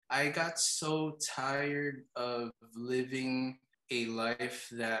I got so tired of living a life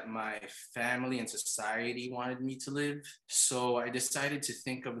that my family and society wanted me to live. So I decided to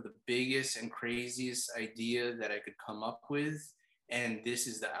think of the biggest and craziest idea that I could come up with. And this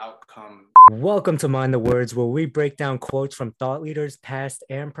is the outcome. Welcome to Mind the Words, where we break down quotes from thought leaders, past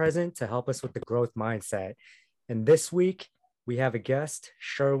and present, to help us with the growth mindset. And this week, we have a guest,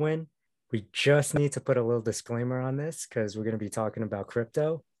 Sherwin. We just need to put a little disclaimer on this because we're going to be talking about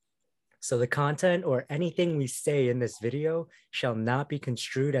crypto. So the content or anything we say in this video shall not be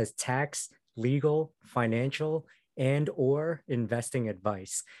construed as tax, legal, financial, and or investing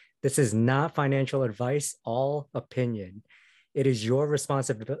advice. This is not financial advice, all opinion. It is your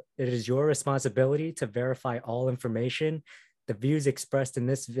responsibility to verify all information. The views expressed in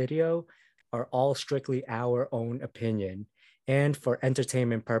this video are all strictly our own opinion and for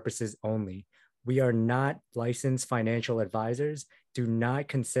entertainment purposes only. We are not licensed financial advisors. Do not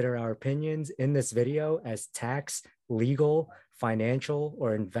consider our opinions in this video as tax, legal, financial,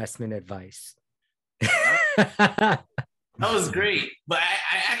 or investment advice. That was great, but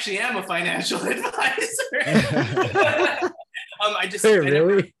I actually am a financial advisor. I just Hey,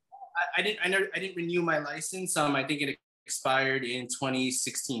 really? I didn't renew my license. I think it expired in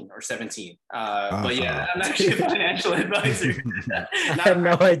 2016 or 17. But yeah, I'm actually a financial advisor. I had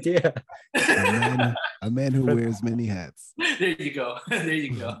no idea. A man who wears many hats. There you go. There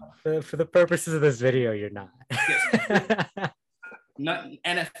you go. For the purposes of this video, you're not. Yes. Not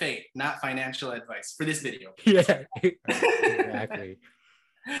NFA, not financial advice for this video. Yeah, exactly.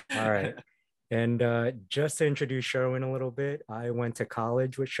 All right. And just to introduce Sherwin a little bit, I went to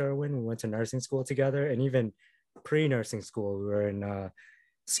college with Sherwin. We went to nursing school together, and even pre-nursing school, we were in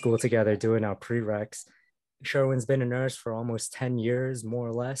school together doing our prereqs. Sherwin's been a nurse for almost 10 years, more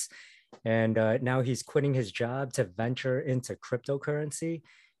or less. And now he's quitting his job to venture into cryptocurrency.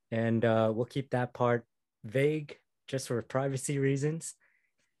 And we'll keep that part vague just for privacy reasons.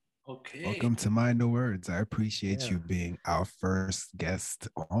 Okay. Welcome to Mind the Words. I appreciate you being our first guest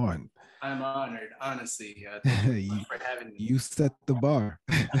on. I'm honored, honestly. Thank you for having me. You set the bar.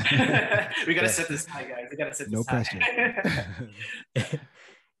 We got to set this high, guys. We got to set this high. Pressure.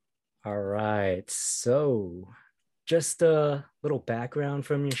 All right. So just a little background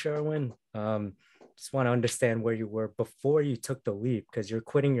from you, Sherwin. Just want to understand where you were before you took the leap, because you're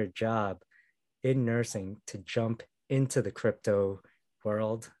quitting your job in nursing to jump into the crypto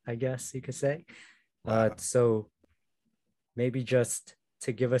world, I guess you could say. Wow. So maybe just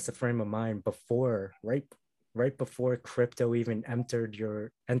to give us a frame of mind before, right before crypto even entered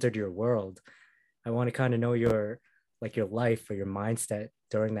your world, I want to kind of know your life or your mindset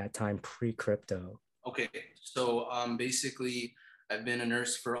during that time pre-crypto. Okay, so basically, I've been a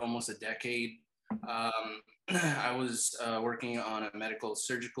nurse for almost a decade. I was working on a medical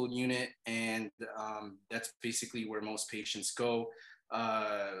surgical unit, and that's basically where most patients go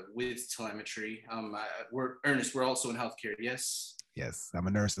with telemetry. Ernest, we're also in healthcare, yes? Yes, I'm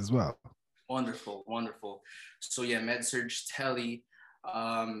a nurse as well. Wonderful, wonderful. So yeah, med-surg tele.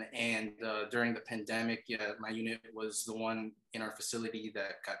 And during the pandemic, yeah, my unit was the one in our facility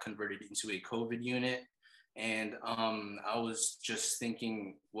that got converted into a COVID unit. And I was just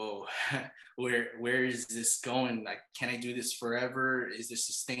thinking, whoa, where is this going? Like, can I do this forever? Is this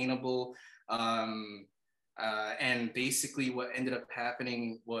sustainable? And basically what ended up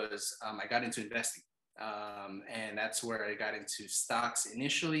happening was I got into investing. And that's where I got into stocks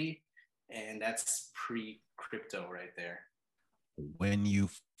initially. And that's pre-crypto right there. When you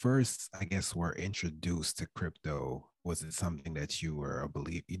first, I guess, were introduced to crypto, was it something that you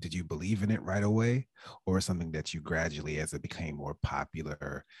did you believe in it right away, or something that you gradually, as it became more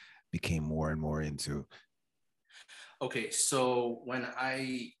popular, became more and more into? Okay, so when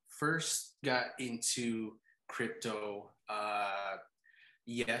I first got into crypto,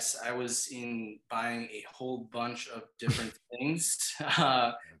 yes, I was buying a whole bunch of different things.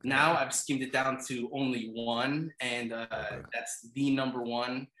 Now I've skimmed it down to only one, and that's the number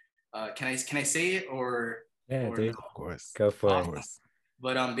one. Can I say it or? Yeah, or dude. No? Of course. Go for Awesome. it.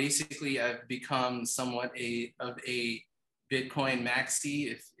 But basically, I've become somewhat of a Bitcoin maxi,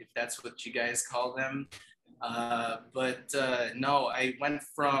 if that's what you guys call them. No, I went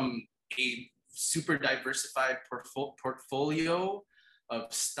from a super diversified portfolio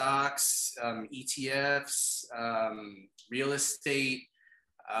of stocks, ETFs, real estate,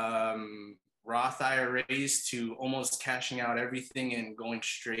 Roth IRAs to almost cashing out everything and going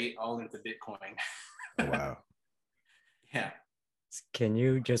straight all into Bitcoin. Wow. Yeah. Can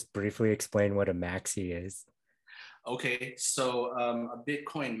you just briefly explain what a maxi is? Okay, so a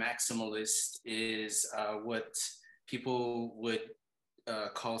Bitcoin maximalist is what people would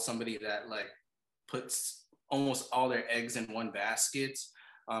call somebody that like puts almost all their eggs in one basket.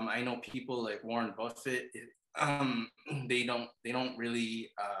 I know people like Warren Buffett. They don't really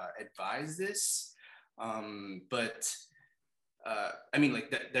advise this, but I mean,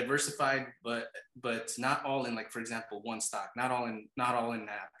 like diversified, but not all in, like, for example, one stock, not all in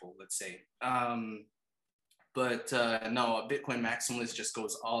Apple, let's say. But no, a Bitcoin maximalist just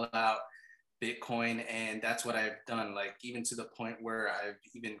goes all out Bitcoin, and that's what I've done. Like, even to the point where I've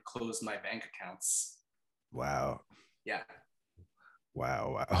even closed my bank accounts. Wow. Yeah.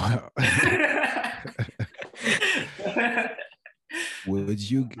 Wow. Would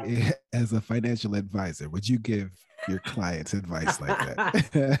you, as a financial advisor, would you give your clients advice like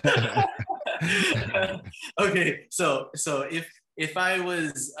that? Okay, so if I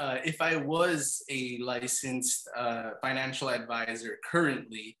was a licensed financial advisor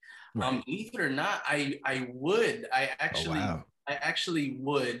currently, right. Believe it or not, I would. I actually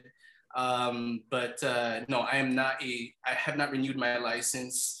would. But no, I am not I have not renewed my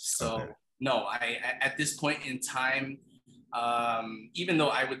license. So okay. No, I at this point in time, even though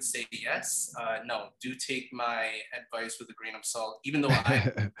I would say yes, no, do take my advice with a grain of salt. Even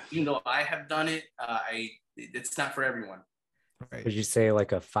though I have done it, it's not for everyone. Right. Would you say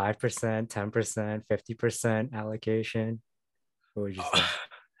like a 5%, 10%, 50% allocation? What would you say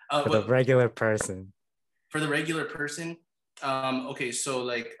for the regular person? For the regular person, okay, so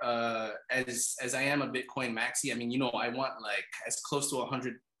like as I am a Bitcoin maxi, I mean, I want like as close to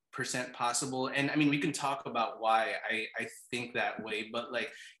 100% possible. And I mean, we can talk about why I think that way, but like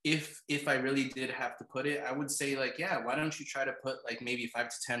if I really did have to put it, I would say like, yeah, why don't you try to put like maybe 5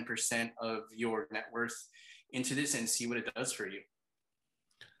 to 10% of your net worth into this and see what it does for you.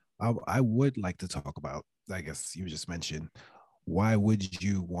 I would like to talk about, I guess you just mentioned, why would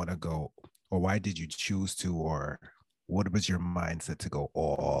you want to go, or why did you choose to, or what was your mindset to go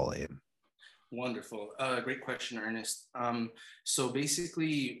all in? Wonderful. Great question, Ernest. So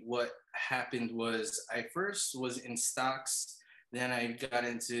basically what happened was I first was in stocks, then I got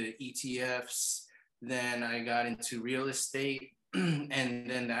into ETFs, then I got into real estate, and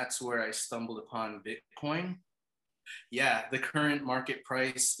then that's where I stumbled upon Bitcoin. Yeah, the current market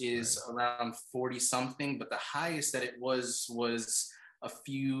price is around 40 something, but the highest that it was a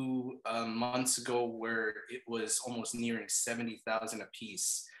few months ago where it was almost nearing 70,000 a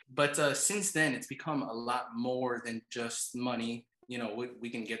piece. But since then, it's become a lot more than just money. We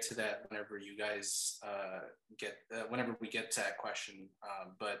can get to that whenever you guys whenever we get to that question.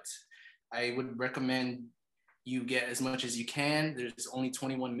 But I would recommend you get as much as you can. There's only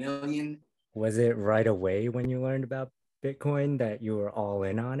 21 million. Was it right away when you learned about Bitcoin that you were all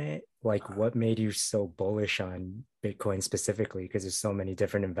in on it? Like, what made you so bullish on Bitcoin specifically? Because there's so many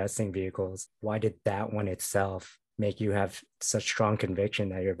different investing vehicles. Why did that one itself make you have such strong conviction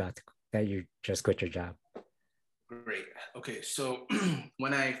that you just quit your job? Great. Okay, so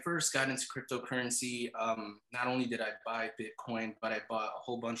when I first got into cryptocurrency, not only did I buy Bitcoin, but I bought a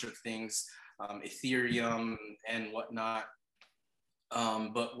whole bunch of things, Ethereum and whatnot.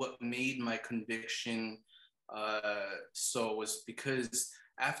 But what made my conviction so was because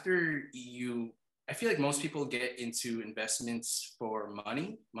I feel like most people get into investments for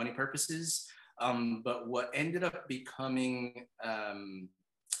money purposes. But what ended up becoming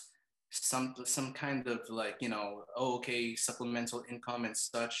some kind of like, supplemental income and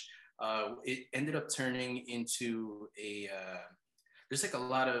such, it ended up turning into there's like a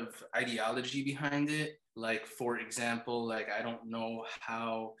lot of ideology behind it. Like, for example, like, I don't know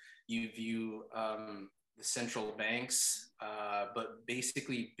how you view the central banks, but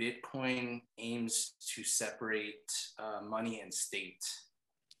basically Bitcoin aims to separate money and state.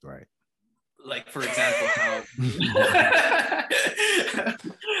 Right. Like, for example,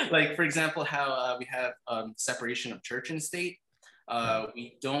 how we have separation of church and state.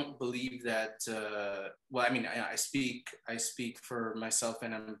 We don't believe that. Well, I mean, I speak for myself,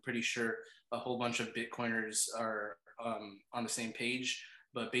 and I'm pretty sure a whole bunch of Bitcoiners are on the same page.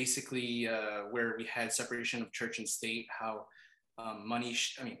 But basically, where we had separation of church and state, how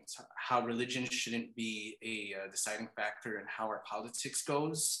how religion shouldn't be a deciding factor in how our politics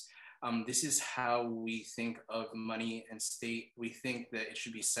goes. This is how we think of money and state. We think that it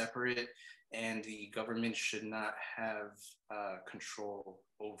should be separate, and the government should not have control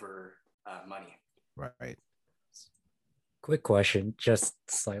over money. Right. Quick question, just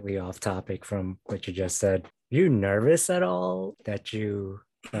slightly off topic from what you just said. Are you nervous at all that you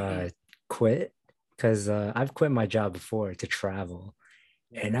quit? Because I've quit my job before to travel,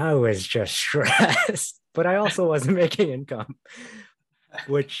 and I was just stressed, but I also wasn't making income,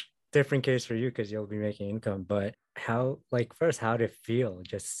 which different case for you because you'll be making income. But how, like, first, how did it feel?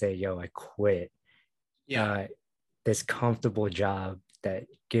 Just say, yo, I quit Yeah. uh, this comfortable job that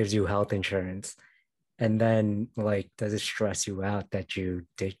gives you health insurance. And then, like, does it stress you out that you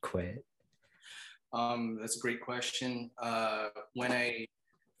did quit? That's a great question. When I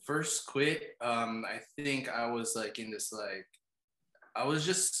first quit, I think I was like in this like I was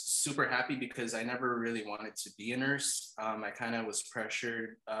just super happy because I never really wanted to be a nurse. I kind of was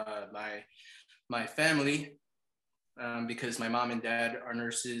pressured by my family because my mom and dad are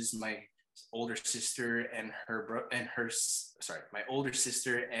nurses. My older sister and my older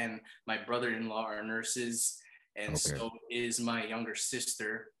sister and my brother-in-law are nurses, and Okay. so is my younger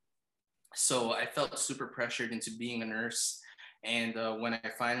sister. So I felt super pressured into being a nurse. And when I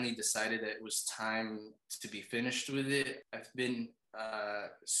finally decided that it was time to be finished with it, I've been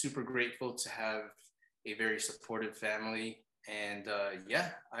super grateful to have a very supportive family. And yeah,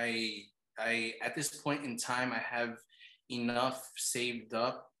 I at this point in time, I have enough saved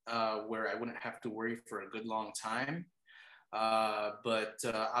up where I wouldn't have to worry for a good long time. But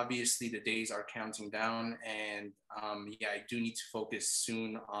obviously, the days are counting down, and yeah, I do need to focus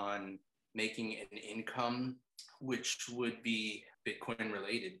soon on making an income, which would be Bitcoin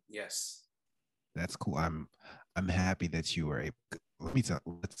related. Yes. That's cool. I'm happy that you were able. Let me tell.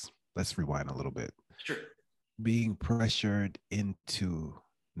 Let's rewind a little bit. Sure. Being pressured into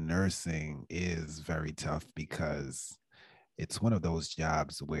nursing is very tough because it's one of those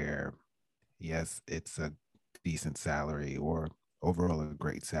jobs where, yes, it's a decent salary or overall a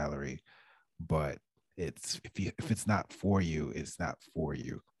great salary, but if it's not for you, it's not for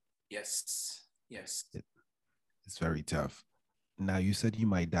you. Yes. Yes. It's very tough. Now you said you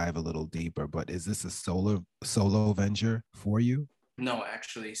might dive a little deeper, but is this a solo venture for you? No,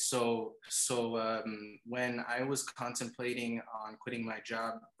 actually. When I was contemplating on quitting my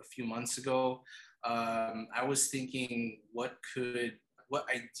job a few months ago, I was thinking what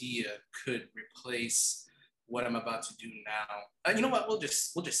idea could replace what I'm about to do now. You know what? We'll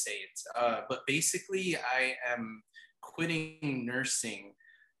just say it. But basically, I am quitting nursing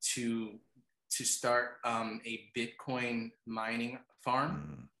to to start a Bitcoin mining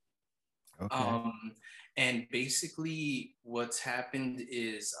farm. Okay. Um, and basically, what's happened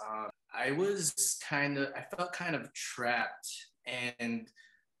is I felt kind of trapped. And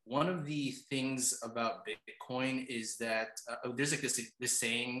one of the things about Bitcoin is that there's like this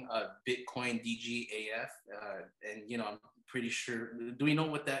saying, Bitcoin DGAF, and I'm pretty sure. Do we know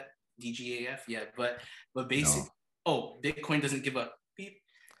what that DGAF? Yeah, but No. basically, oh, Bitcoin doesn't give a beep.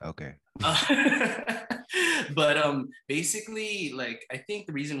 Okay. But basically, like, I think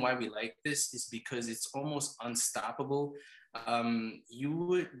the reason why we like this is because it's almost unstoppable. You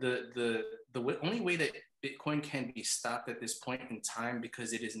would the only way that Bitcoin can be stopped at this point in time,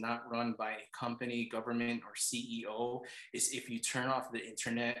 because it is not run by a company, government, or CEO, is if you turn off the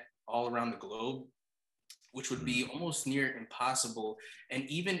internet all around the globe, which would be almost near impossible. And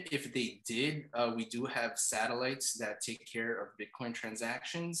even if they did, we do have satellites that take care of Bitcoin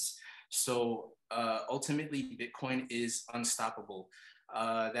transactions. So ultimately, Bitcoin is unstoppable.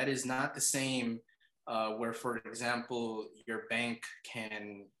 That is not the same where, for example, your bank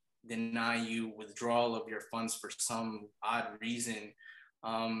can deny you withdrawal of your funds for some odd reason.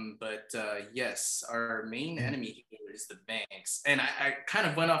 But yes, our main Yeah. enemy here is the banks. And I kind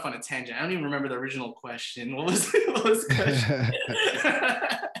of went off on a tangent. I don't even remember the original question. What was the question?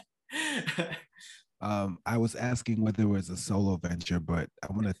 I was asking whether it was a solo venture, but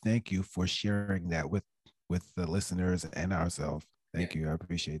I want to thank you for sharing that with the listeners and ourselves. Yeah. Thank you. I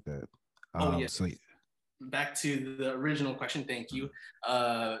appreciate that. Oh, yeah. So Back to the original question. Thank you.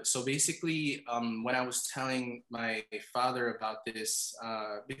 So basically, when I was telling my father about this,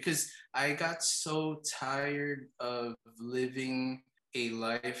 because I got so tired of living a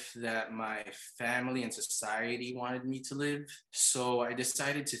life that my family and society wanted me to live. So I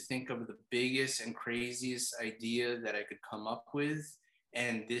decided to think of the biggest and craziest idea that I could come up with.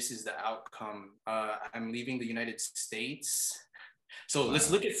 And this is the outcome. I'm leaving the United States. So wow. let's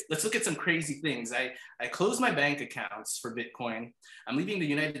look at some crazy things. I closed my bank accounts for Bitcoin. I'm leaving the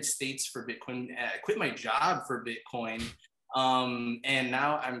United States for Bitcoin. I quit my job for Bitcoin. And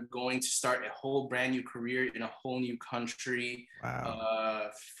now I'm going to start a whole brand new career in a whole new country Wow.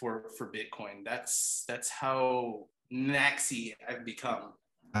 for Bitcoin. That's how maxi I've become.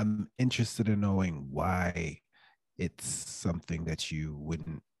 I'm interested in knowing why it's something that you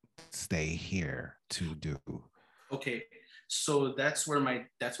wouldn't stay here to do. Okay, so that's where my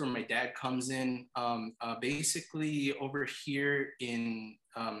dad comes in. Basically, over here in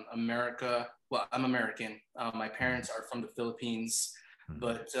America, well, I'm American. My parents are from the Philippines.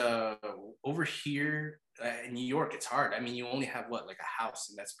 But over here in New York, it's hard. I mean, you only have what, like a house,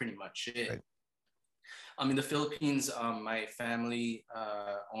 and that's pretty much it. Right. In the Philippines, my family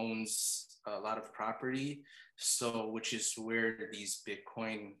owns a lot of property, so which is where these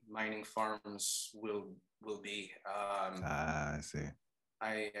Bitcoin mining farms will be. I see.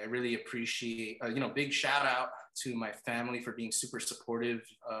 I really appreciate, big shout out to my family for being super supportive.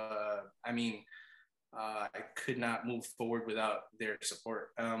 I mean, I could not move forward without their support.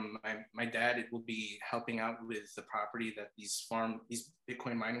 My dad will be helping out with the property that these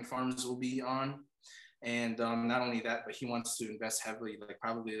Bitcoin mining farms will be on. And not only that, but he wants to invest heavily, like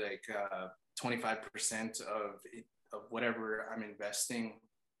probably like 25% of whatever I'm investing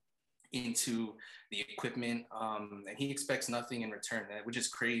into the equipment. And he expects nothing in return, which is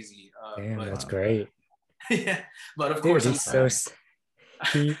crazy. Damn, But that's great. yeah, but of Dude, course,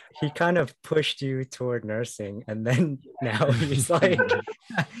 he's he kind of pushed you toward nursing, and then now he's like,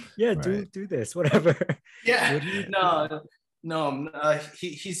 yeah, do this, whatever. Yeah, What do you no,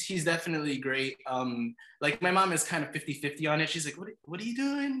 he's definitely great. Like my mom is kind of 50-50 on it. She's like, what are you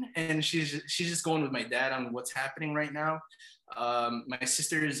doing? And she's just going with my dad on what's happening right now. My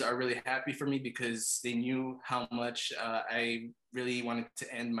sisters are really happy for me because they knew how much I really wanted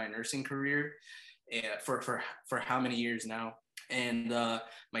to end my nursing career for how many years now. And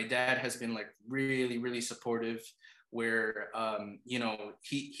my dad has been like really, really supportive, where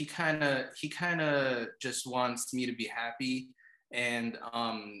he kind of just wants me to be happy, and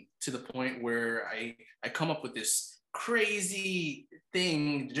to the point where I come up with this crazy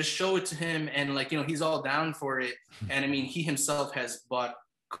thing, just show it to him, and like he's all down for it. And I mean, he himself has bought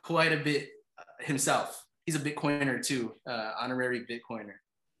quite a bit himself. He's a Bitcoiner too, honorary Bitcoiner.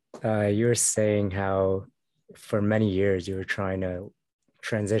 You were saying how for many years you were trying to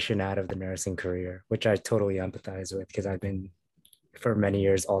transition out of the nursing career, which I totally empathize with because I've been for many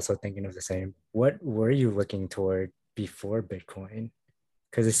years also thinking of the same. What were you looking toward before Bitcoin?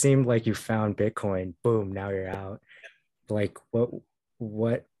 Because it seemed like you found Bitcoin, boom, now you're out. Like what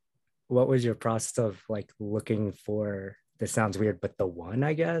was your process of like looking for, this sounds weird, but the one,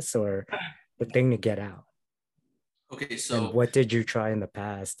 I guess, or the thing to get out? Okay, so and what did you try in the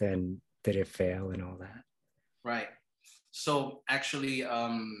past, and did it fail and all that? Right. So actually,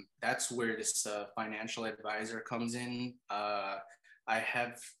 that's where this financial advisor comes in. I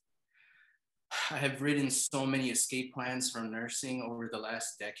have written so many escape plans from nursing over the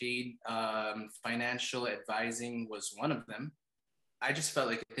last decade. Financial advising was one of them. I just felt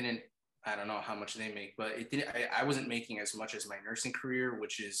like it didn't. I don't know how much they make, but it didn't. I wasn't making as much as my nursing career,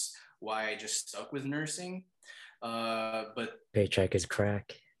 which is why I just stuck with nursing. But paycheck is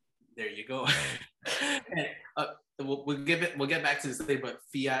crack. There you go. We'll get back to this later, but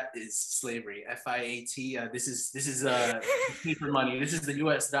fiat is slavery. FIAT. This is paper money. This is the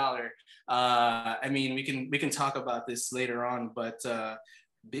U.S. dollar. I mean, we can talk about this later on, but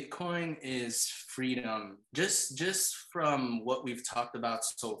Bitcoin is freedom. Just from what we've talked about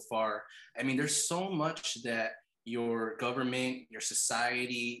so far, I mean, there's so much that your government, your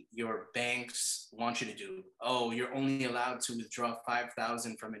society, your banks want you to do. Oh, you're only allowed to withdraw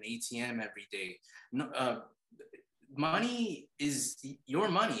 5,000 from an ATM every day. No, money is your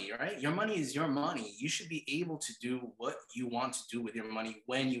money, right? Your money is your money. You should be able to do what you want to do with your money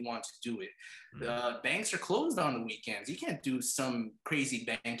when you want to do it. Banks are closed on the weekends. You can't do some crazy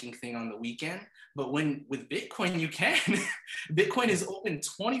banking thing on the weekend, but with Bitcoin, you can. Bitcoin is open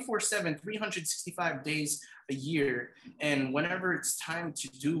 24/7, 365 days a year. And whenever it's time to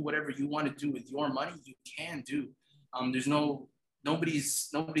do whatever you want to do with your money, you can do. There's nobody's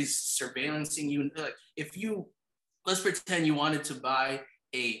surveillancing you. Like if you, let's pretend you wanted to buy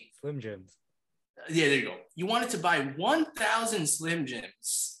a Slim Jims. Yeah, there you go. You wanted to buy 1,000 Slim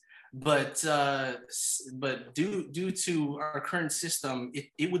Jims, but due to our current system,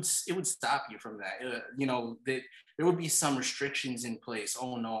 it would stop you from that. There would be some restrictions in place.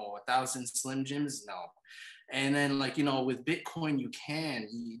 Oh no, 1,000 Slim Jims, no. And then with Bitcoin, you can.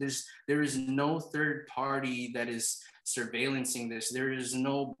 There is no third party that is surveillancing this. There is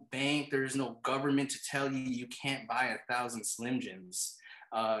no bank, there is no government to tell you can't buy 1,000 Slim Jims.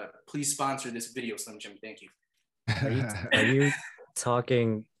 Please sponsor this video, Slim Jim. Thank you. Are you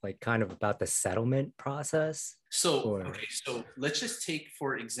talking like kind of about the settlement process? So let's just take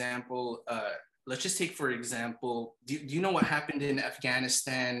for example. Do you know what happened in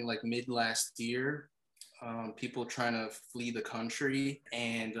Afghanistan like mid last year? People trying to flee the country,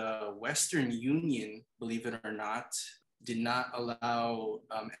 and Western Union, believe it or not, did not allow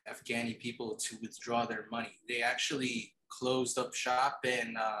Afghani people to withdraw their money. They actually closed up shop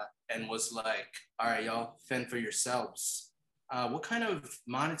and was like, all right, y'all fend for yourselves. what kind of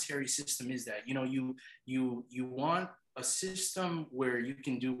monetary system is that? You want a system where you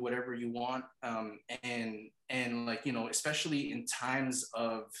can do whatever you want, and like, especially in times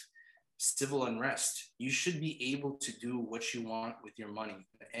of civil unrest, you should be able to do what you want with your money.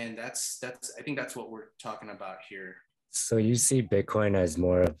 And that's I think that's what we're talking about here. So you see Bitcoin as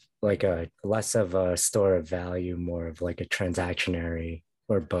more of like a less of a store of value, more of like a transactionary,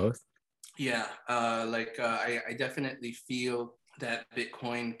 or both? Yeah, I definitely feel that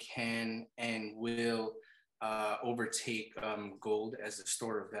Bitcoin can and will overtake gold as a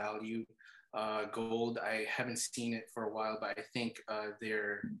store of value. Gold, I haven't seen it for a while, but I think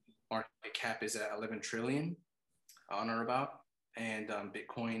their market cap is at 11 trillion on or about, and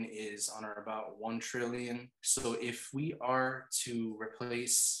Bitcoin is on or about 1 trillion. So if we are to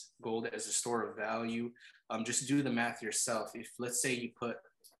replace gold as a store of value, just do the math yourself. If, let's say, you put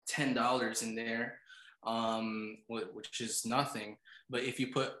 $10 in there, which is nothing, but if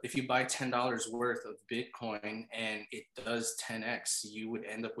you buy $10 worth of Bitcoin and it does 10x, you would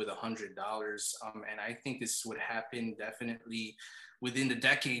end up with $100. And I think this would happen definitely within the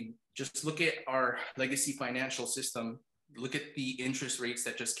decade. Just look at our legacy financial system. Look at the interest rates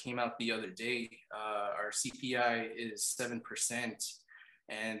that just came out the other day. Our CPI is 7%,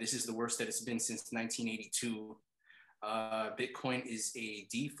 and this is the worst that it's been since 1982. Bitcoin is a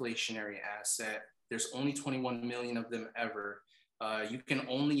deflationary asset. There's only 21 million of them ever. You can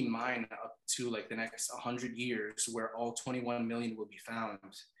only mine up to like the next 100 years where all 21 million will be found.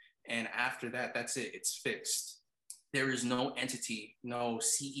 And after that, that's it. It's fixed. There is no entity, no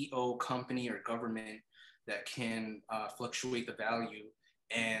CEO, company, or government that can fluctuate the value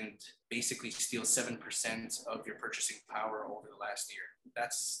and basically steal 7% of your purchasing power over the last year.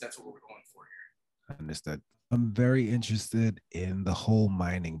 That's what we're going for here. Understood. I'm very interested in the whole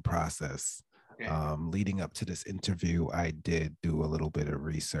mining process. Okay. Leading up to this interview, I did do a little bit of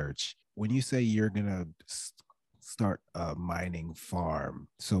research. When you say you're going to start a mining farm,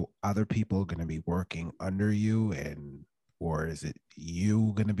 so other people are going to be working under you, or is it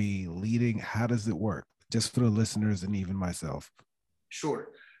you going to be leading? How does it work? Just for the listeners and even myself. Sure.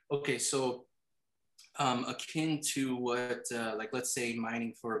 Okay. So akin to what, like, let's say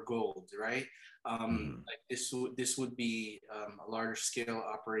mining for gold, right? Like this would be a larger scale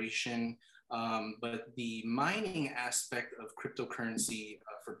operation. But the mining aspect of cryptocurrency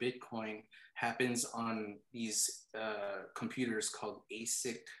for Bitcoin happens on these computers called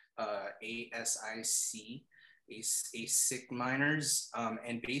ASIC, ASIC, ASIC miners.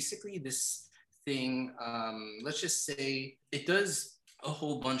 And basically this thing, let's just say it does a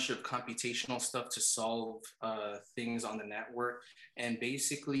whole bunch of computational stuff to solve things on the network. And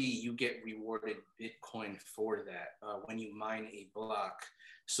basically you get rewarded Bitcoin for that when you mine a block.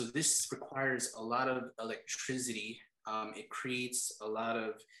 So this requires a lot of electricity. It creates a lot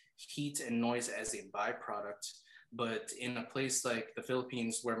of heat and noise as a byproduct. But in a place like the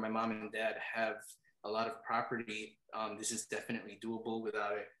Philippines, where my mom and dad have a lot of property, this is definitely doable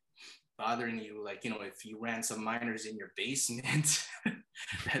without it bothering you. Like, if you ran some miners in your basement,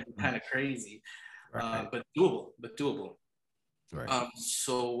 that'd be kind of crazy, Right. but doable. Right.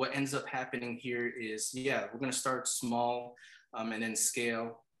 So what ends up happening here is, we're going to start small and then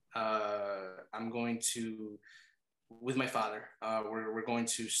scale. I'm going to, with my father, we're going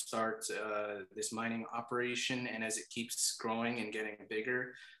to start this mining operation. And as it keeps growing and getting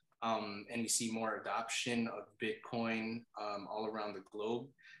bigger, and we see more adoption of Bitcoin all around the globe,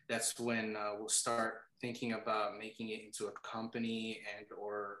 that's when we'll start thinking about making it into a company and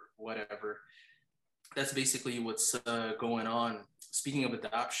or whatever. That's basically what's going on. Speaking of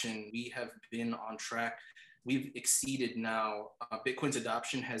adoption, we have been on track. We've exceeded now, Bitcoin's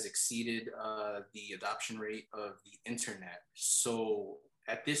adoption has exceeded the adoption rate of the internet. So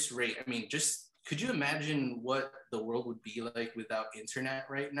at this rate, I mean, just could you imagine what the world would be like without internet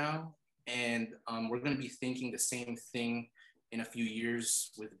right now? And we're going to be thinking the same thing in a few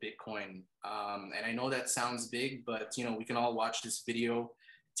years with Bitcoin. And I know that sounds big, but we can all watch this video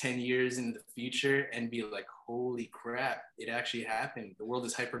 10 years in the future and be like, holy crap, it actually happened. The world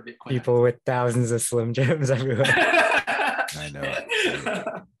is hyper Bitcoin. People with thousands of Slim Jims everywhere. I know.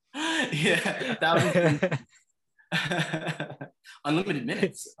 Yeah, thousands. Unlimited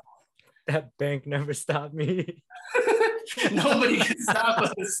minutes. That bank never stopped me. Nobody can stop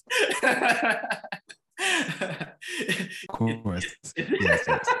us. Of course. Yes.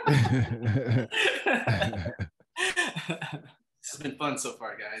 This has been fun so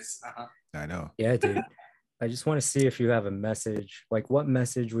far, guys. I know. Yeah, dude. I just want to see if you have a message. Like, what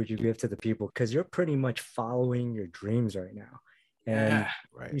message would you give to the people? Because you're pretty much following your dreams right now. And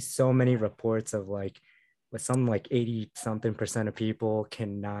Right. there's so many reports of like with some like 80 something percent of people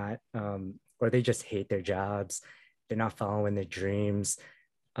cannot, or they just hate their jobs. They're not following their dreams.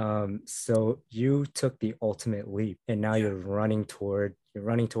 So you took the ultimate leap, and now you're running toward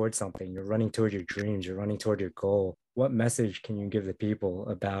something. You're running toward your dreams. You're running toward your goal. What message can you give the people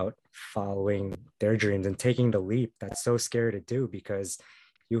about following their dreams and taking the leap that's so scary to do, because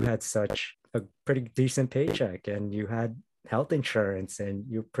you had such a pretty decent paycheck and you had health insurance and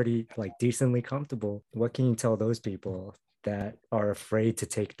you're pretty like decently comfortable? What can you tell those people that are afraid to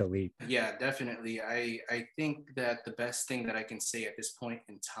take the leap? Yeah, definitely. I think that the best thing that I can say at this point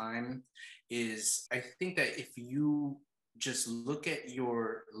in time is I think that if you just look at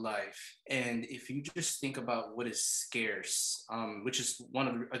your life and if you just think about what is scarce, which is one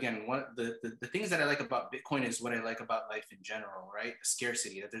of the, again, one of the things that I like about Bitcoin is what I like about life in general, right?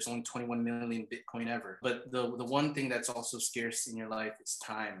 Scarcity, that there's only 21 million Bitcoin ever. But the one thing that's also scarce in your life is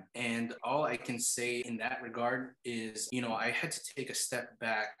time. And all I can say in that regard is, you know, I had to take a step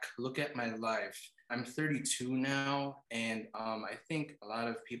back, look at my life. I'm 32 now, and I think a lot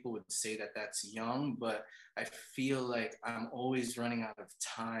of people would say that that's young, but I feel like I'm always running out of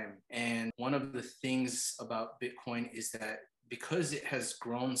time. And one of the things about Bitcoin is that because it has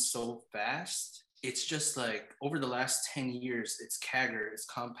grown so fast, it's just like over the last 10 years, its CAGR, its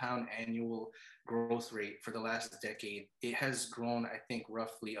compound annual growth rate for the last decade, it has grown, I think,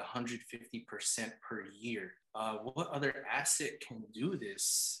 roughly 150% per year. What other asset can do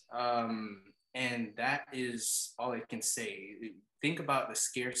this? And that is all I can say. Think about the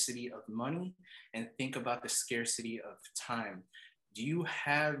scarcity of money and think about the scarcity of time. Do you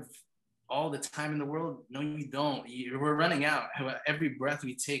have all the time in the world? No, you don't. We're running out. Every breath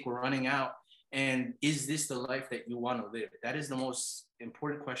we take, we're running out. And is this the life that you want to live? That is the most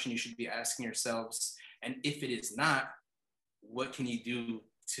important question you should be asking yourselves. And if it is not, what can you do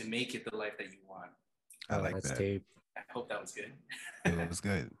to make it the life that you want? I like That's that. deep. I hope that was good. It was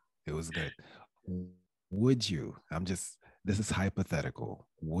good. It was good. Would you, this is hypothetical,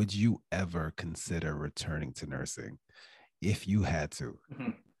 would you ever consider returning to nursing if you had to?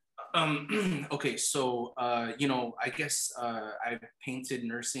 Okay, so you know, I guess I've painted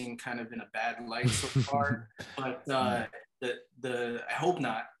nursing kind of in a bad light so far, but I hope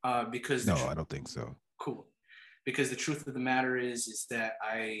not, because no, I don't think so. Cool, because the truth of the matter is that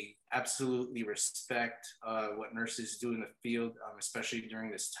I absolutely respect what nurses do in the field, especially during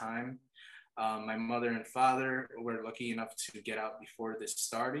this time. My mother and father were lucky enough to get out before this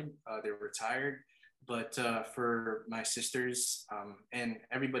started. They were retired. But for my sisters and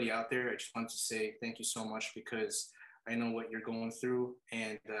everybody out there, I just want to say thank you so much, because I know what you're going through.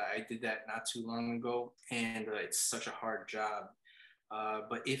 And I did that not too long ago. And it's such a hard job.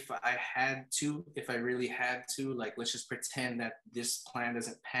 But if I really had to, like, let's just pretend that this plan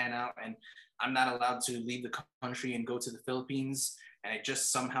doesn't pan out and I'm not allowed to leave the country and go to the Philippines, and I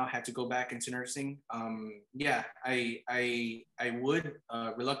just somehow had to go back into nursing. Yeah, I would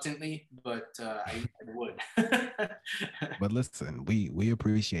reluctantly, but I would. But listen, we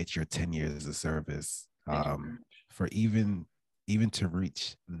appreciate your 10 years of service. For even to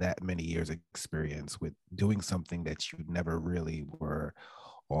reach that many years experience with doing something that you never really were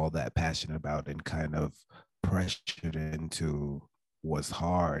all that passionate about and kind of pressured into was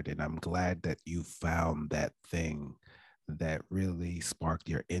hard. And I'm glad that you found that thing that really sparked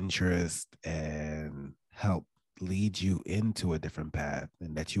your interest and helped lead you into a different path,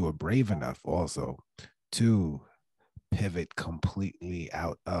 and that you were brave enough also to pivot completely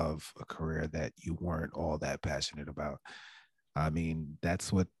out of a career that you weren't all that passionate about. I mean,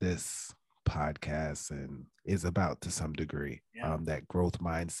 that's what this podcast and is about to some degree. Yeah. That growth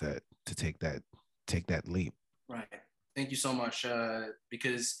mindset to take that leap. Right. Thank you so much.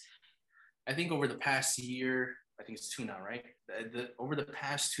 Because I think over the past year, I think it's 2 now, right? Over the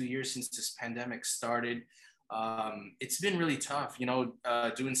past 2 years since this pandemic started, it's been really tough. You know,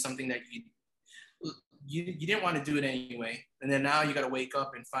 doing something that you didn't want to do it anyway, and then now you got to wake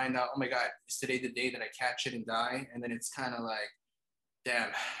up and find out, oh my God, is today the day that I catch it and die? And then it's kind of like,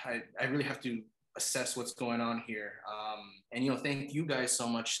 damn, I really have to assess what's going on here. And you know, thank you guys so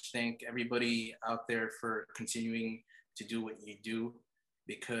much. Thank everybody out there for continuing to do what you do,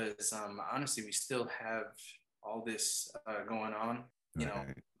 because honestly, we still have all this going on. You know,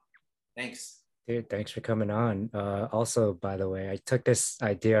 thanks. Dude, thanks for coming on. Also, by the way, I took this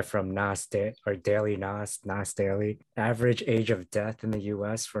idea from or Daily Nas Daily. Average age of death in the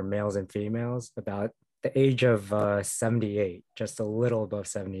US for males and females, about the age of 78, just a little above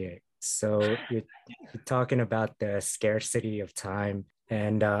 78. So you're talking about the scarcity of time.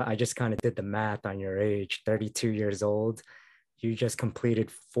 And I just kind of did the math on your age, 32 years old. You just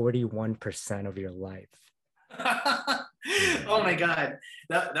completed 41% of your life. Oh my God,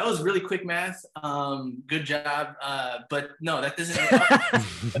 that was really quick math. Good job. But no, that doesn't.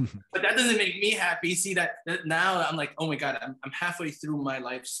 But that doesn't make me happy. See that now I'm like, oh my God, I'm halfway through my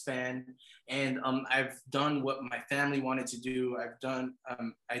lifespan, and I've done what my family wanted to do. I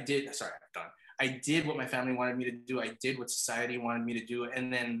did what my family wanted me to do. I did what society wanted me to do.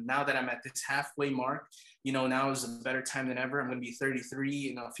 And then now that I'm at this halfway mark, now is a better time than ever. I'm going to be 33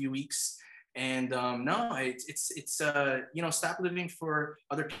 in a few weeks. And no, stop living for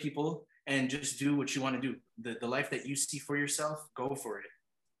other people and just do what you want to do. The life that you see for yourself, go for it.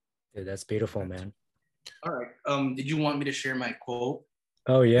 Dude, that's beautiful, man. All right. Did you want me to share my quote?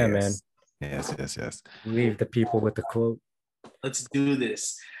 Oh yeah, Yes. man. Yes. Leave the people with the quote. Let's do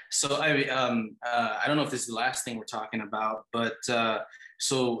this. So I don't know if this is the last thing we're talking about, but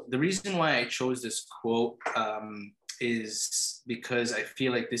so the reason why I chose this quote is because I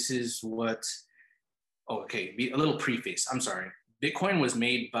feel like this is what. A little preface. I'm sorry. Bitcoin was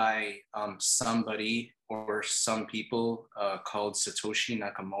made by somebody or some people called Satoshi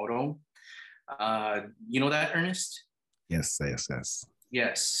Nakamoto. You know that, Ernest? Yes.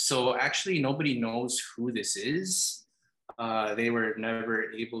 Yes. So actually, nobody knows who this is. They were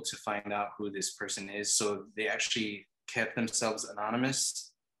never able to find out who this person is. So they actually kept themselves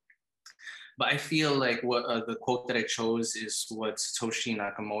anonymous. But I feel like what the quote that I chose is what Satoshi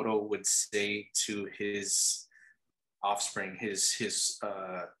Nakamoto would say to his offspring, his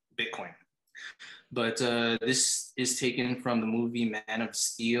Bitcoin. But this is taken from the movie Man of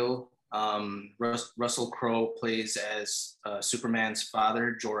Steel. Russell Crowe plays as Superman's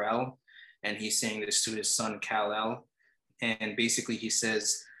father, Jor-El, and he's saying this to his son, Kal-El. And basically he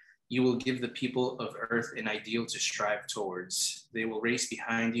says, "You will give the people of Earth an ideal to strive towards. They will race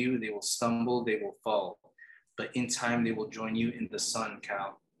behind you, they will stumble, they will fall. But in time, they will join you in the sun,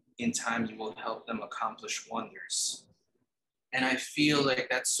 Cal. In time, you will help them accomplish wonders." And I feel like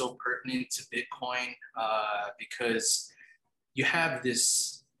that's so pertinent to Bitcoin because you have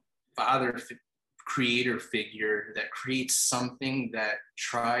this creator figure that creates something that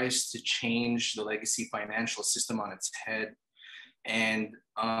tries to change the legacy financial system on its head. And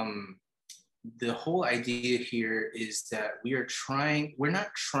the whole idea here is that we're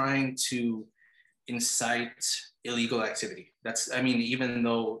not trying to incite illegal activity.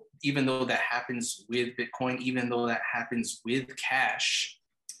 Even though that happens with Bitcoin, even though that happens with cash,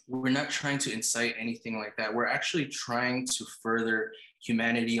 we're not trying to incite anything like that. We're actually trying to further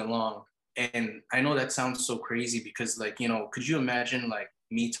humanity along. And I know that sounds so crazy because could you imagine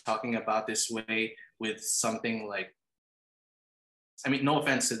me talking about this way with something like, no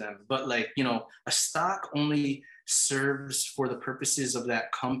offense to them, but a stock only serves for the purposes of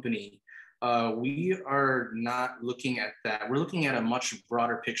that company. We are not looking at that. We're looking at a much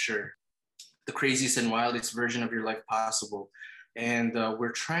broader picture, the craziest and wildest version of your life possible. And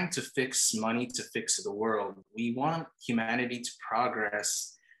we're trying to fix money to fix the world. We want humanity to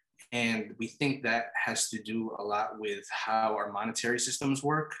progress. And we think that has to do a lot with how our monetary systems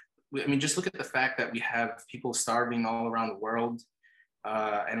work. Just look at the fact that we have people starving all around the world.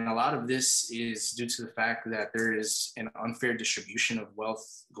 And a lot of this is due to the fact that there is an unfair distribution of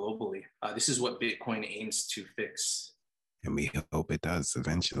wealth globally. This is what Bitcoin aims to fix. And we hope it does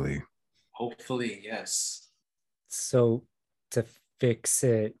eventually. Hopefully, yes. So to fix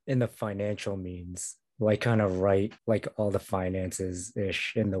it in the financial means, kind of right, all the finances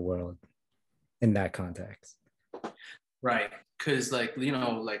ish in the world in that context. Right. Because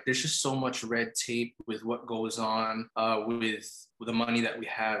there's just so much red tape with what goes on with the money that we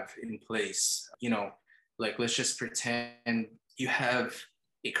have in place. Let's just pretend you have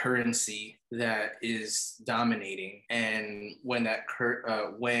a currency that is dominating, and when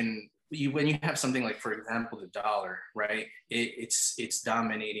you have something like, for example, the dollar, right? It's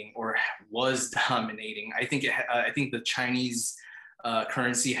dominating or was dominating. I think the Chinese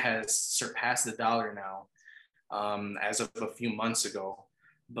currency has surpassed the dollar now. As of a few months ago.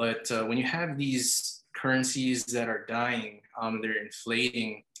 But when you have these currencies that are dying, they're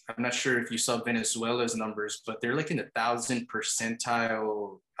inflating. I'm not sure if you saw Venezuela's numbers, but they're in the 1,000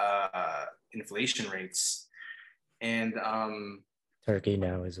 percentile inflation rates. And Turkey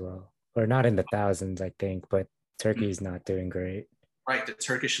now as well. Or not in the thousands, I think, but Turkey's not doing great. Right, the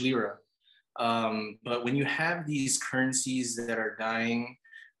Turkish lira. But when you have these currencies that are dying,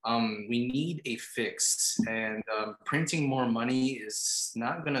 we need a fix, and printing more money is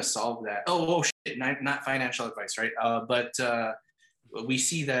not going to solve that. Oh shit, not financial advice, right? But we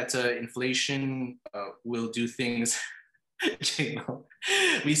see that inflation will do things.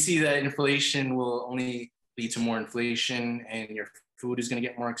 We see that inflation will only lead to more inflation, and your food is going to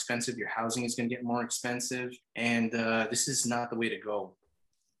get more expensive, your housing is going to get more expensive, and this is not the way to go.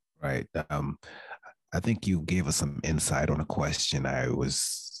 Right. I think you gave us some insight on a question I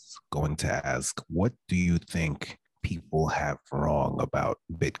was going to ask. What do you think people have wrong about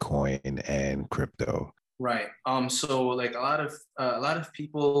Bitcoin and crypto? Right. So like a lot of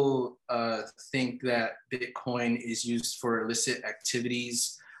people think that Bitcoin is used for illicit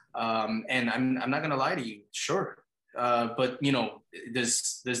activities. And I'm not gonna lie to you, sure. But you know,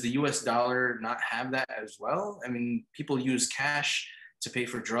 does the US dollar not have that as well? I mean, people use cash to pay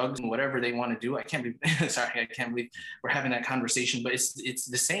for drugs and whatever they want to do. I can't believe sorry, I can't believe we're having that conversation, but it's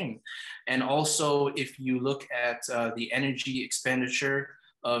the same. And also, if you look at the energy expenditure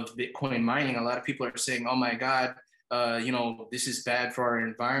of Bitcoin mining, a lot of people are saying, "Oh my God, you know, this is bad for our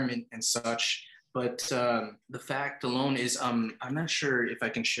environment and such." But the fact alone is, I'm not sure if I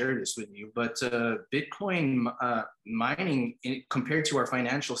can share this with you, but Bitcoin mining, compared to our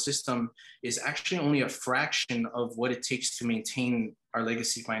financial system, is actually only a fraction of what it takes to maintain our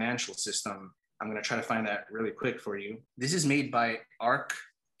legacy financial system. I'm going to try to find that really quick for you. This is made by ARK,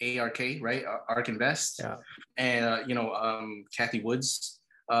 ARK, right? ARK Invest, Yeah. and Kathy Woods.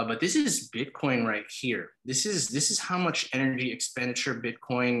 But this is Bitcoin right here. This is how much energy expenditure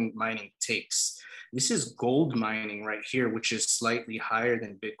Bitcoin mining takes. This is gold mining right here, which is slightly higher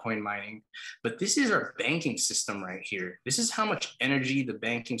than Bitcoin mining. But this is our banking system right here. This is how much energy the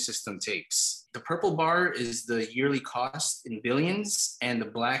banking system takes. The purple bar is the yearly cost in billions, and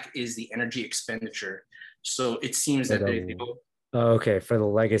the black is the energy expenditure. So it seems that okay, for the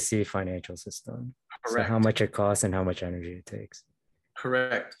legacy financial system. Correct. So how much it costs and how much energy it takes.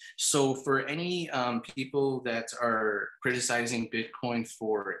 Correct. So for any people that are criticizing Bitcoin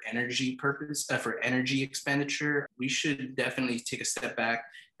for energy purpose, for energy expenditure, we should definitely take a step back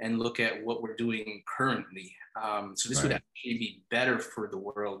and look at what we're doing currently. So this would actually be better for the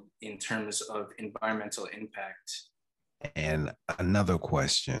world in terms of environmental impact. And another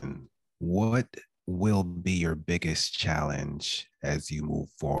question, what will be your biggest challenge as you move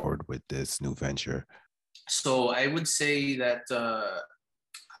forward with this new venture? So I would say that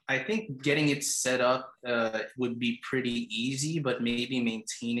I think getting it set up would be pretty easy, but maybe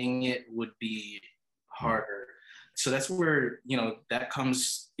maintaining it would be harder. So that's where, you know, that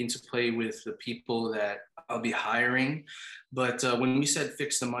comes into play with the people that I'll be hiring. But when we said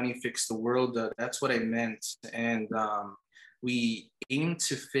fix the money, fix the world, that's what I meant. And we aim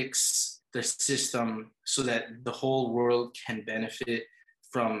to fix the system so that the whole world can benefit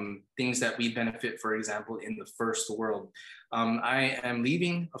from things that we benefit, for example, in the first world. I am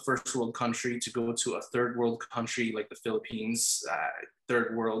leaving a first world country to go to a third world country like the Philippines,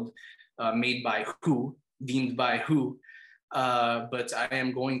 third world, made by who, deemed by who. But I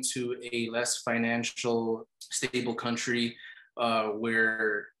am going to a less financial stable country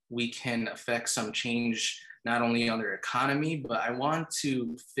where we can affect some change, not only on their economy, but I want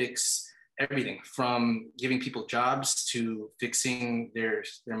to fix everything from giving people jobs to fixing their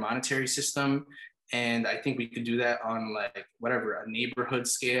monetary system. And I think we could do that on like whatever, a neighborhood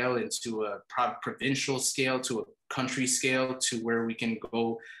scale into a provincial scale to a country scale to where we can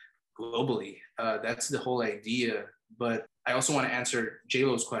go globally. That's the whole idea. But I also want to answer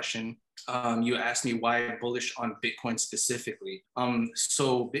JLo's question. You asked me why I'm bullish on Bitcoin specifically.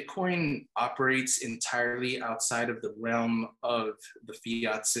 So Bitcoin operates entirely outside of the realm of the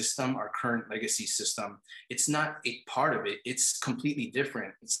fiat system, our current legacy system. It's not a part of it. It's completely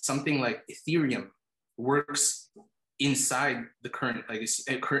different. It's something like Ethereum works inside the current legacy,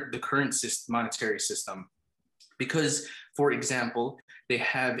 the current monetary system. Because, for example, they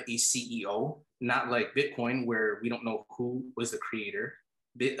have a CEO, not like Bitcoin, where we don't know who was the creator.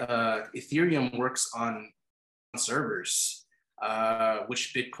 Ethereum works on servers,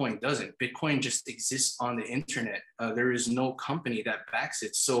 which Bitcoin doesn't. Bitcoin just exists on the internet. There is no company that backs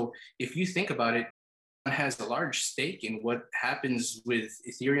it. So if you think about it, it has a large stake in what happens with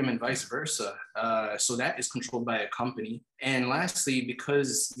Ethereum and vice versa. So that is controlled by a company. And lastly,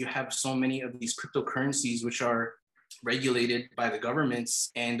 because you have so many of these cryptocurrencies which are regulated by the governments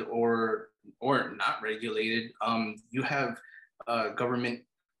and or not regulated, you have government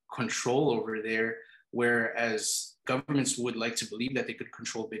control over there, whereas governments would like to believe that they could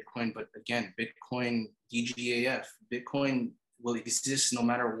control Bitcoin. But again, Bitcoin, DGAF, Bitcoin will exist no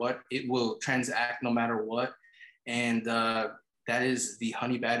matter what. It will transact no matter what. And that is the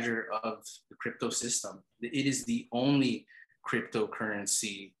honey badger of the crypto system. It is the only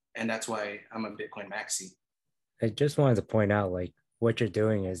cryptocurrency. And that's why I'm a Bitcoin maxi. I just wanted to point out, like, what you're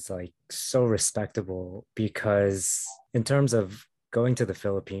doing is like so respectable, because in terms of going to the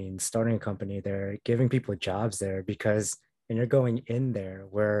Philippines, starting a company there, giving people jobs there, because and you're going in there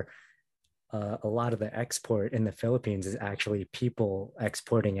where a lot of the export in the Philippines is actually people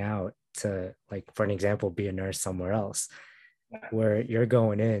exporting out to, like, for an example, be a nurse somewhere else, where you're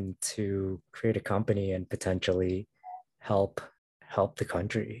going in to create a company and potentially help the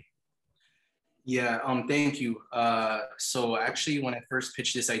country. Yeah, thank you. So actually, when I first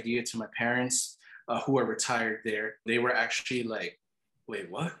pitched this idea to my parents, who are retired there, they were actually like,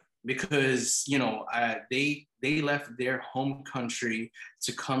 "Wait, what?" Because they left their home country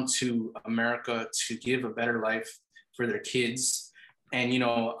to come to America to give a better life for their kids, and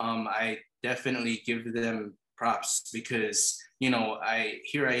I definitely give them props because I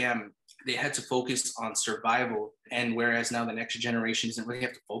am. They had to focus on survival, and whereas now the next generation doesn't really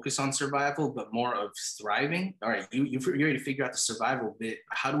have to focus on survival but more of thriving. All right, you already figure out the survival bit.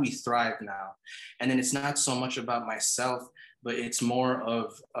 How do we thrive now? And then it's not so much about myself, but it's more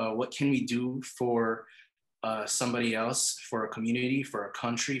of what can we do for somebody else, for a community, for a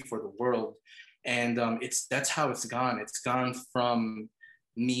country, for the world. And that's how it's gone. It's gone from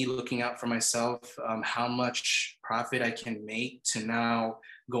me looking out for myself, how much profit I can make, to now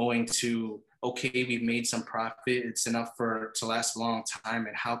going to, okay, we've made some profit, it's enough to last a long time,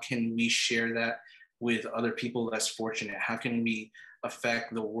 and how can we share that with other people less fortunate? How can we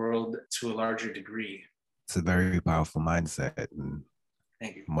affect the world to a larger degree? It's a very powerful mindset, and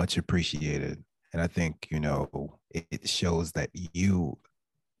thank you, much appreciated. And I think it shows that you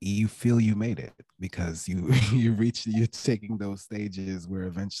feel you made it, because you're taking those stages where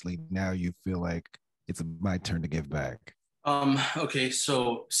eventually now you feel like it's my turn to give back. Okay,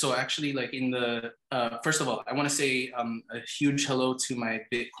 so actually, like, in the first of all, I want to say a huge hello to my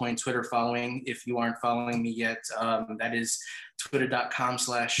Bitcoin Twitter following. If you aren't following me yet, that is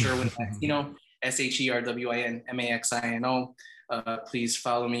twitter.com/SherwinMaxino, SherwinMaxino. Please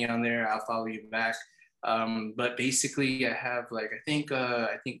follow me on there. I'll follow you back. But basically, I have I think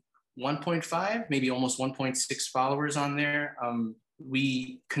 1.5, maybe almost 1.6 followers on there.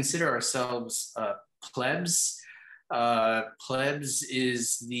 We consider ourselves plebs. Plebs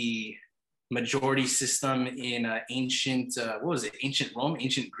is the majority system in ancient Rome,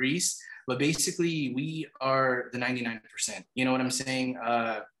 ancient Greece. But basically, we are the 99%. You know what I'm saying?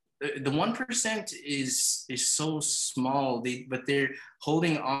 The 1% is so small, but they're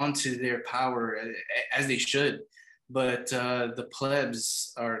holding on to their power as they should. But the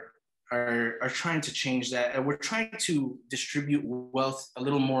plebs are trying to change that. And we're trying to distribute wealth a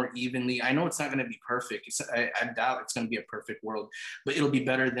little more evenly. I know it's not going to be perfect. I doubt it's going to be a perfect world, but it'll be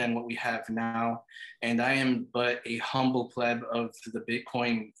better than what we have now. And I am but a humble pleb of the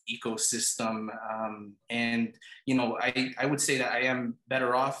Bitcoin ecosystem. And I would say that I am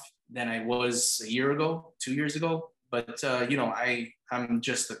better off than I was a year ago, 2 years ago. But I'm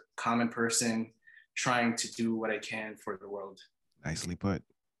just a common person trying to do what I can for the world. Nicely put.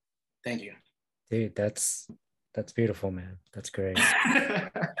 Thank you. Dude, that's beautiful, man. That's great.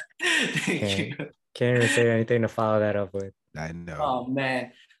 Thank you. Can't even say anything to follow that up with. I know. Oh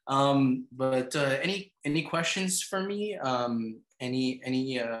man. But any questions for me? Any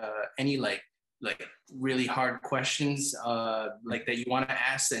like really hard questions like that you want to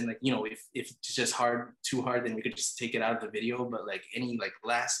ask, and if it's just too hard, then we could just take it out of the video. But any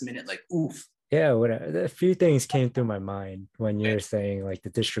last minute oof. Yeah, a few things came through my mind when you're saying the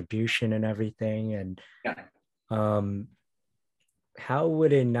distribution and everything, and how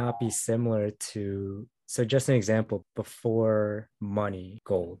would it not be similar to, so just an example, before money,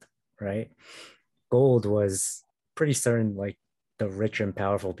 gold, right? Gold was pretty certain the rich and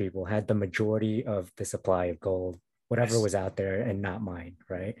powerful people had the majority of the supply of gold, whatever was out there, and not mine,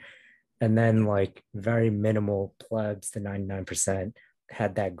 right? And then very minimal plebs, the 99%,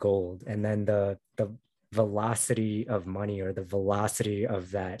 had that gold, and then the velocity of money, or the velocity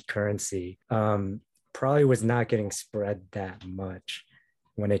of that currency, probably was not getting spread that much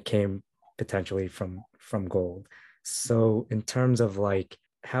when it came potentially from gold. So in terms of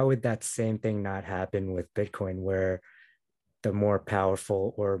how would that same thing not happen with Bitcoin, where the more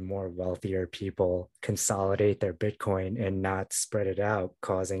powerful or more wealthier people consolidate their Bitcoin and not spread it out,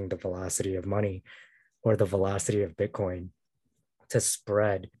 causing the velocity of money or the velocity of Bitcoin to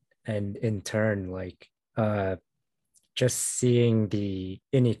spread, and in turn just seeing the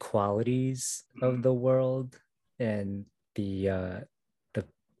inequalities of the world, and the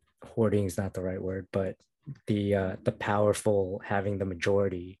hoarding is not the right word, but the powerful having the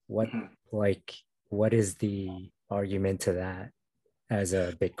majority. What is the argument to that as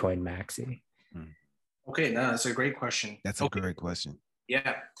a Bitcoin maxi? Okay, no, that's a great question. That's a great question.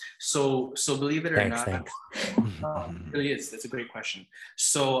 Yeah. So believe it or Thanks, not, thanks. it really is. That's a great question.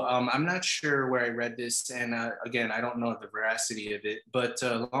 So I'm not sure where I read this, and again, I don't know the veracity of it. But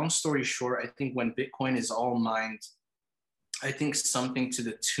long story short, I think when Bitcoin is all mined, I think something to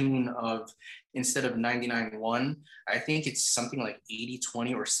the tune of, instead of 99-1, I think it's something like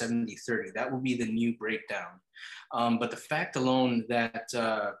 80-20 or 70-30. That will be the new breakdown. But the fact alone that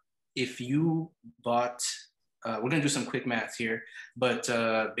if you bought, we're going to do some quick math here, but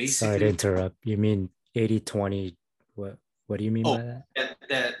basically. Sorry to interrupt. You mean 80-20? What do you mean by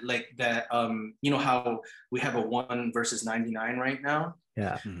that? You know how we have a 1 versus 99 right now?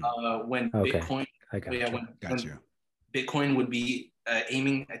 Yeah. When Okay. Bitcoin, I got yeah, you. when Bitcoin would be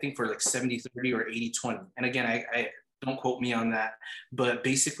aiming, I think, for like 70-30 or 80-20. And again, I don't quote me on that, but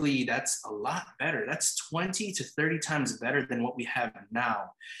basically that's a lot better. That's 20 to 30 times better than what we have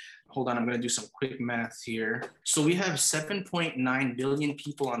now. Hold on, I'm going to do some quick math here. So we have 7.9 billion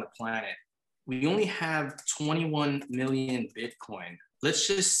people on the planet. We only have 21 million Bitcoin. Let's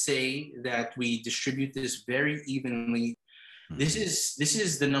just say that we distribute this very evenly. This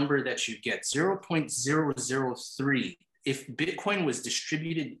is the number that you get, 0.003. If Bitcoin was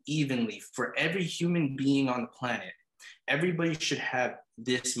distributed evenly for every human being on the planet, everybody should have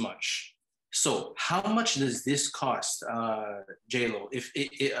this much. So how much does this cost, JLo?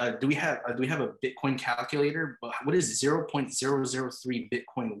 Do we have a Bitcoin calculator? What is 0.003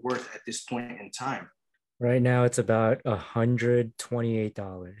 Bitcoin worth at this point in time? Right now, it's about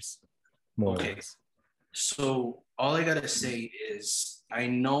 $128, more or less. So all I gotta say is, I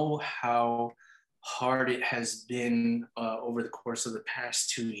know how hard it has been over the course of the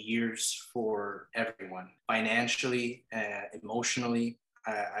past 2 years for everyone, financially, emotionally.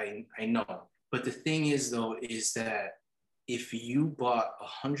 I know. But the thing is, though, is that if you bought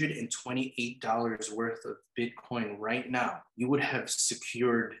 $128 worth of Bitcoin right now, you would have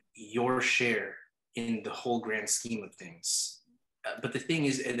secured your share in the whole grand scheme of things. But the thing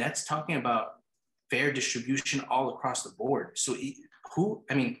is, and that's talking about fair distribution all across the board. So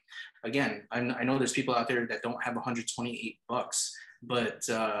again, I know there's people out there that don't have $128, but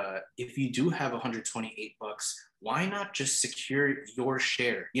if you do have $128, why not just secure your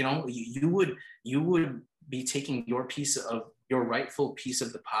share? You know, you would be taking your rightful piece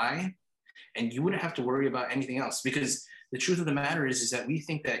of the pie, and you wouldn't have to worry about anything else. Because the truth of the matter is that we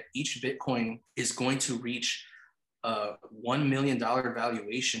think that each Bitcoin is going to reach $1 million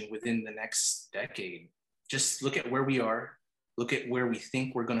valuation within the next decade. Just look at where we are, look at where we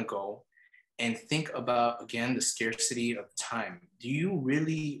think we're going to go, and think about, again, the scarcity of time. Do you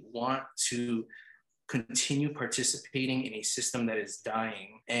really want to continue participating in a system that is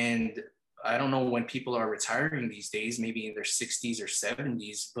dying? And I don't know when people are retiring these days, maybe in their 60s or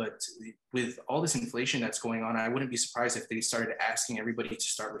 70s, but with all this inflation that's going on, I wouldn't be surprised if they started asking everybody to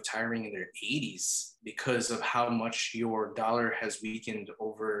start retiring in their 80s because of how much your dollar has weakened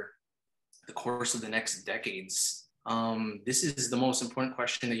over the course of the next decades. This is the most important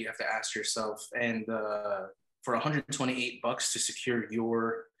question that you have to ask yourself. And for $128 to secure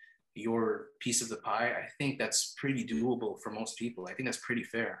your piece of the pie, I think that's pretty doable for most people. I think that's pretty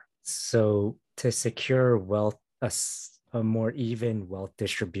fair. So to secure wealth, a more even wealth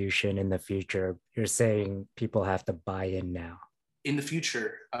distribution in the future, you're saying people have to buy in now? In the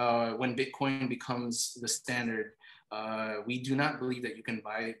future, when Bitcoin becomes the standard, we do not believe that you can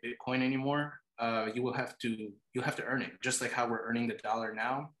buy Bitcoin anymore. You'll have to earn it, just like how we're earning the dollar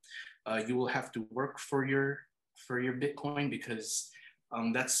now. You will have to work for your Bitcoin, because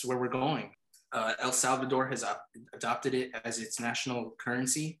that's where we're going. El Salvador has adopted it as its national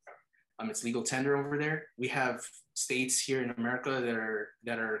currency. It's legal tender over there. We have states here in America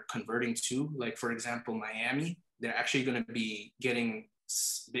that are converting to, like, for example, Miami. They're actually going to be getting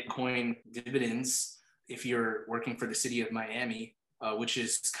Bitcoin dividends if you're working for the city of Miami, which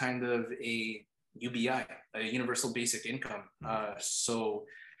is kind of a UBI, a universal basic income. So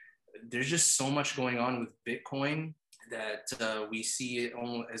there's just so much going on with Bitcoin that we see it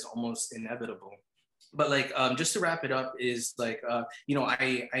as almost inevitable. But like, just to wrap it up, is like, I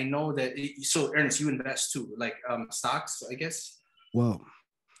know that. So Ernest, you invest too, like stocks, I guess. Well,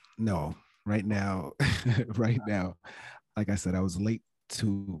 no, right now, like I said, I was late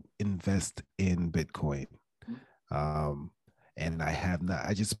to invest in Bitcoin, and I have not.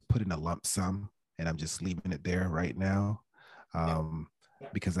 I just put in a lump sum, and I'm just leaving it there right now.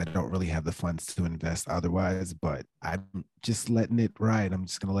 Because I don't really have the funds to invest otherwise, but I'm just letting it ride. I'm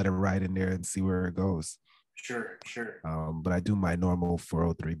just going to let it ride in there and see where it goes. Sure. But I do my normal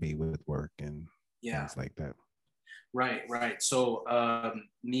 403B with work and things like that. Right. So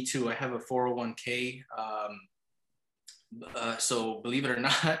me too. I have a 401k. So believe it or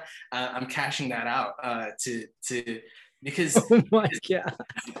not, I'm cashing that out to because Oh my God.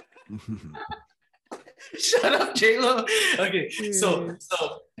 shut up, J-Lo. Okay, Yeah. so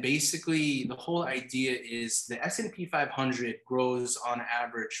basically the whole idea is the S&P 500 grows on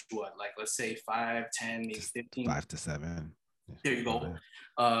average what, like let's say 5, 10, maybe Just 15. 5 to 7. There you go.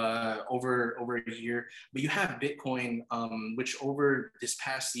 Over a year. But you have Bitcoin, which over this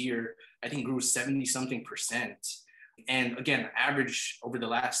past year, I think grew 70 something percent. And again, average over the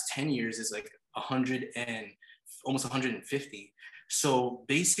last 10 years is like 100 and almost 150. So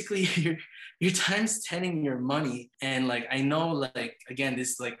basically you're times 10ing your money. And like I know, like again,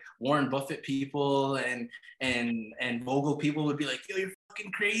 this like Warren Buffett people and Vogel people would be like, yo, you're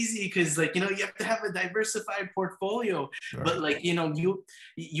fucking crazy, because like, you know, you have to have a diversified portfolio. Right. But like, you know,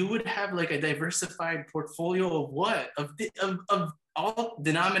 you would have like a diversified portfolio of what, of all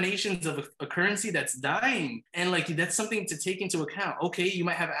denominations of a currency that's dying. And like that's something to take into account. Okay, you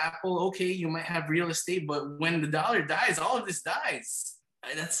might have Apple, okay, you might have real estate, but when the dollar dies, all of this dies.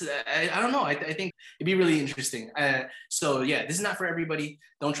 That's I don't know. I think it'd be really interesting. So yeah, this is not for everybody.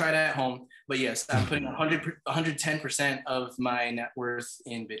 Don't try that at home. But yes, I'm putting 110% of my net worth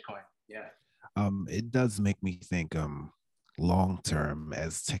in Bitcoin. Yeah. It does make me think long term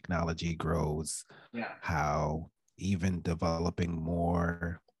as technology grows, Yeah. how even developing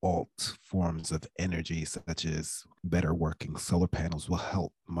more alt forms of energy, such as better working solar panels, will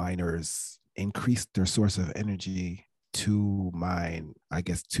help miners increase their source of energy to mine,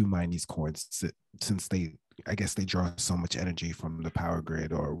 these coins, since I guess they draw so much energy from the power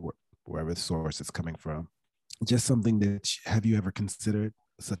grid or wherever the source is coming from. Just something that, have you ever considered,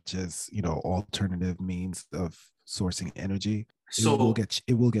 such as, alternative means of sourcing energy? So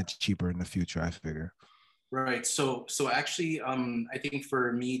It will get cheaper in the future, I figure. right. So actually, I think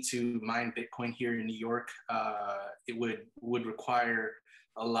for me to mine Bitcoin here in New York, it would require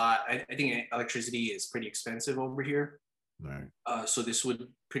a lot. I think electricity is pretty expensive over here. Right. So this would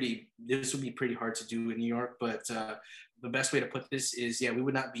be pretty hard to do in New York. But the best way to put this is, yeah, we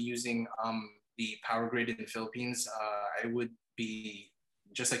would not be using the power grid in the Philippines. I would be,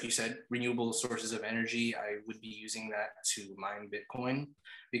 just like you said, renewable sources of energy. I would be using that to mine Bitcoin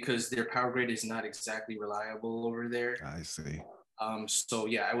because their power grid is not exactly reliable over there. I see. So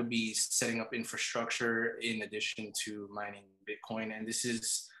yeah, I would be setting up infrastructure in addition to mining Bitcoin, and this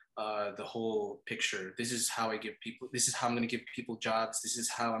is the whole picture. This is how I'm going to give people jobs. This is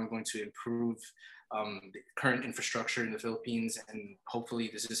how I'm going to improve the current infrastructure in the Philippines, and hopefully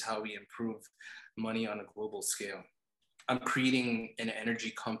this is how we improve money on a global scale. I'm creating an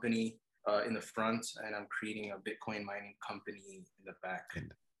energy company in the front, and I'm creating a Bitcoin mining company in the back.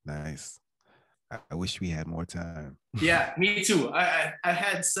 Nice. I wish we had more time. Yeah, me too. I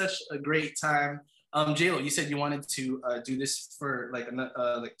had such a great time. JLo, you said you wanted to do this for like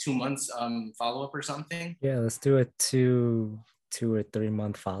 2 months follow up or something. Yeah, let's do a 2 or 3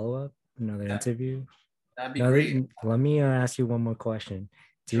 month follow up, another interview. That'd be great. Let me ask you one more question.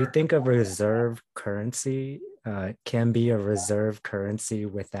 Do you think a reserve currency can be a reserve currency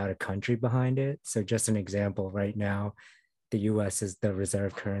without a country behind it? So just an example, right now, the US is the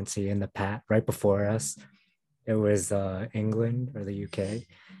reserve currency. In the past, right before us, it was England or the UK.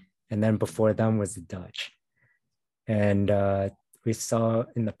 And then before them was the Dutch. And we saw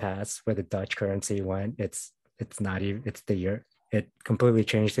in the past where the Dutch currency went, it's not even, it's the euro. It completely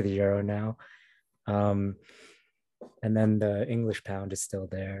changed to the euro now. And then the English pound is still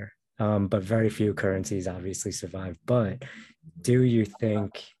there. But very few currencies obviously survive. But do you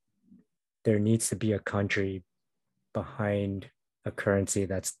think there needs to be a country behind a currency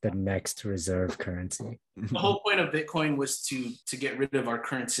that's the next reserve currency? The whole point of Bitcoin was to get rid of our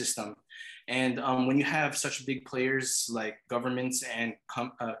current system. And when you have such big players like governments and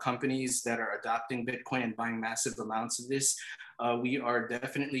companies that are adopting Bitcoin and buying massive amounts of this, we are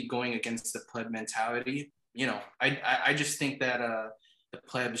definitely going against the pleb mentality. You know, I just think that the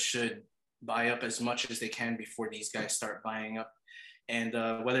plebs should buy up as much as they can before these guys start buying up. And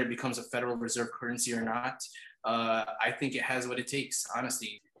whether it becomes a Federal Reserve currency or not, I think it has what it takes,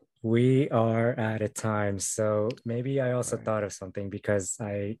 honestly. We are out of time. So maybe I also thought of something because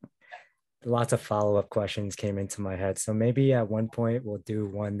lots of follow-up questions came into my head. So maybe at one point we'll do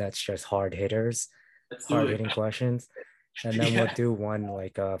one that's just hard hitting questions. And then we'll do one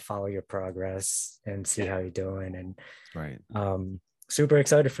like follow your progress and see how you're doing. And super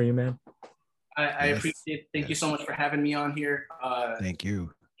excited for you, man. I appreciate it. Thank you so much for having me on here. Thank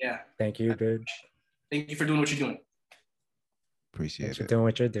you. Yeah. Thank you, dude. Thank you for doing what you're doing. Appreciate it. Doing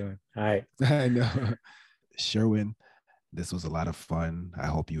what you're doing. All right. I know. Sherwin, this was a lot of fun. I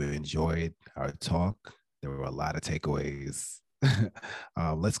hope you enjoyed our talk. There were a lot of takeaways.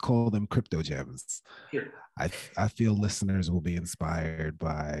 Let's call them crypto gems. Sure. I feel listeners will be inspired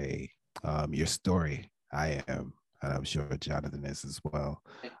by your story. I am, and I'm sure Jonathan is as well.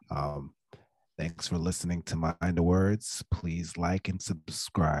 Thanks for listening to Mind the Words. Please like and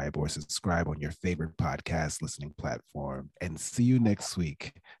subscribe on your favorite podcast listening platform. And see you next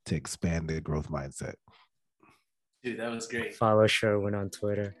week to expand the growth mindset. Dude, that was great. Follow Sherwin on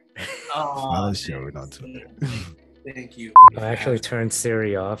Twitter. Follow Sherwin on Twitter. Thank you. I actually turned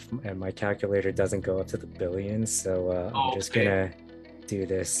Siri off and my calculator doesn't go up to the billions. So I'm just gonna do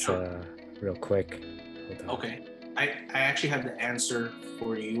this real quick. Hold on. Okay. I actually have the answer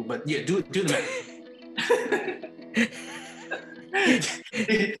for you, but yeah, do the math.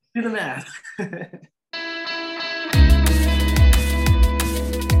 Do the math.